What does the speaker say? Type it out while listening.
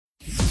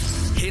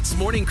HITZ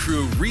Morning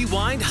Crew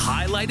Rewind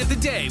Highlight of the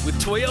Day with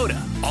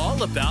Toyota.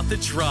 All about the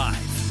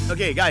drive.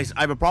 Okay, guys,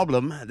 I have a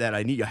problem that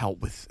I need your help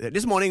with.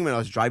 This morning when I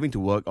was driving to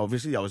work,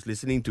 obviously I was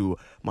listening to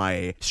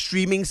my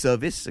streaming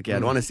service. Okay, I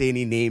don't want to say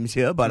any names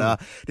here, but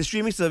the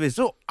streaming service.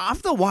 So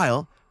after a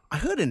while, I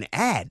heard an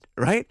ad,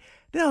 right?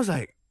 Then I was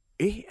like,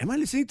 hey, am I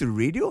listening to the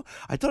radio?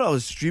 I thought I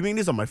was streaming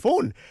this on my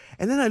phone.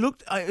 And then I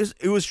looked,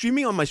 it was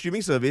streaming on my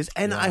streaming service,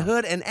 and I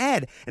heard an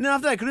ad. And then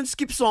after I couldn't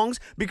skip songs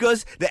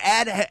because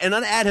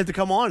another ad had to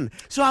come on.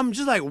 So I'm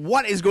just like,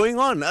 what is going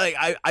on? Like,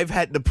 I've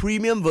had the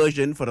premium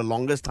version for the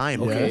longest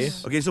time.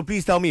 Yes. Okay, so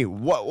please tell me,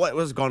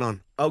 what's going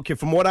on? Okay,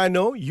 from what I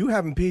know, you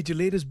haven't paid your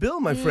latest bill,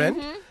 my friend.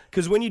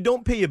 Because when you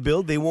don't pay your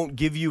bill, they won't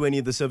give you any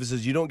of the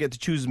services. You don't get to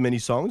choose many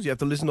songs. You have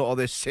to listen to all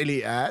their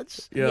silly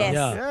ads. Yes.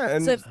 Yeah,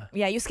 and So,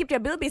 you skipped your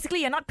bill. Basically,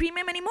 you're not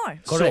premium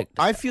anymore. Correct.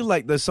 So I feel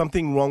like there's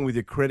something wrong with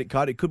your credit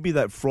card. It could be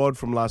that fraud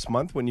from last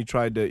month when you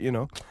tried to,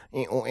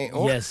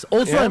 Yes.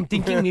 Also, I'm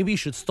thinking maybe you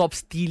should stop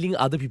stealing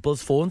other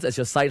people's phones as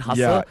your side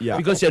hustle. Yeah.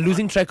 Because you're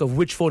losing track of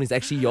which phone is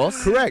actually yours.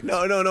 Correct.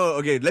 No.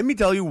 Okay, let me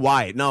tell you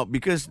why. Now,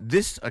 because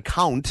this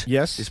account,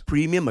 this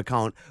premium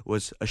account,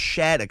 was a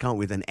shared account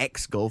with an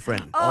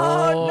ex-girlfriend.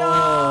 Oh, no.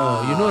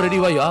 You know already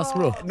why you asked,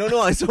 bro.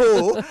 No.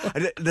 So,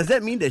 does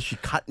that mean that she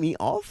cut me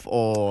off?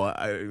 Or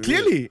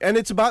Clearly. And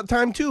it's about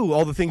time, too,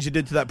 all the things you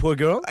did to that poor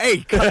girl.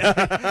 Hey,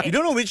 you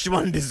don't know which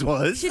one this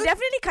was. She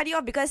definitely cut you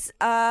off because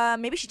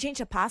maybe she changed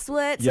her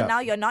password. So now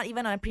you're not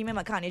even on a premium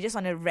account. You're just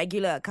on a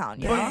regular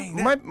account. You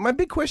know? My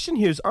big question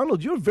here is,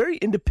 Arnold, you're a very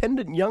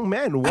independent young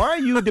man. Why are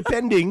you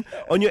depending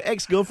on your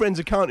ex-girlfriend's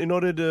account in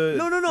order to...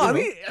 No. I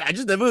mean, I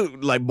just never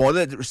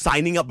bothered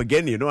signing up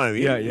again, you know what I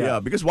mean? Yeah.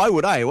 Because why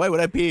would I? Why would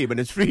I pay when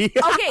it's free?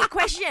 Okay,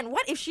 question.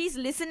 What if she's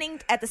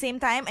listening at the same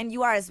time and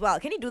you are as well?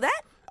 Can you do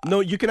that? No,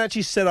 you can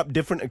actually set up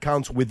different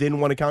accounts within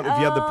one account if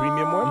you have the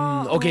premium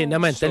one. Okay,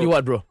 never mind. Tell you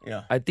what, bro.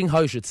 Yeah. I think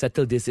how you should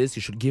settle this is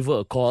you should give her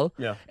a call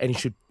and you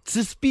should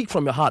just speak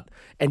from your heart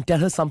and tell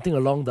her something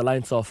along the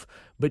lines of,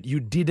 but you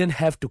didn't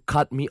have to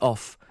cut me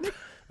off.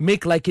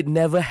 Make like it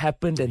never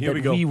happened and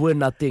that we were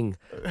nothing.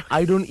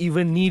 I don't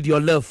even need your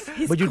love.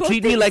 But you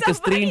treat me like a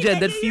stranger and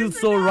that feels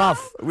so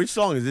rough. Which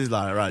song is this,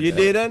 Raj? You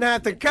didn't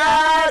have to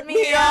cut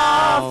me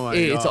off. Oh my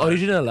Hey, God. it's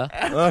original,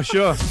 Oh,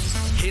 sure.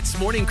 HITZ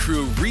Morning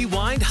Crew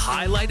Rewind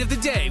Highlight of the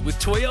Day with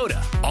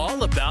Toyota.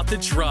 All about the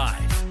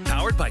drive.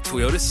 Powered by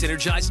Toyota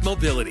Synergized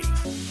Mobility.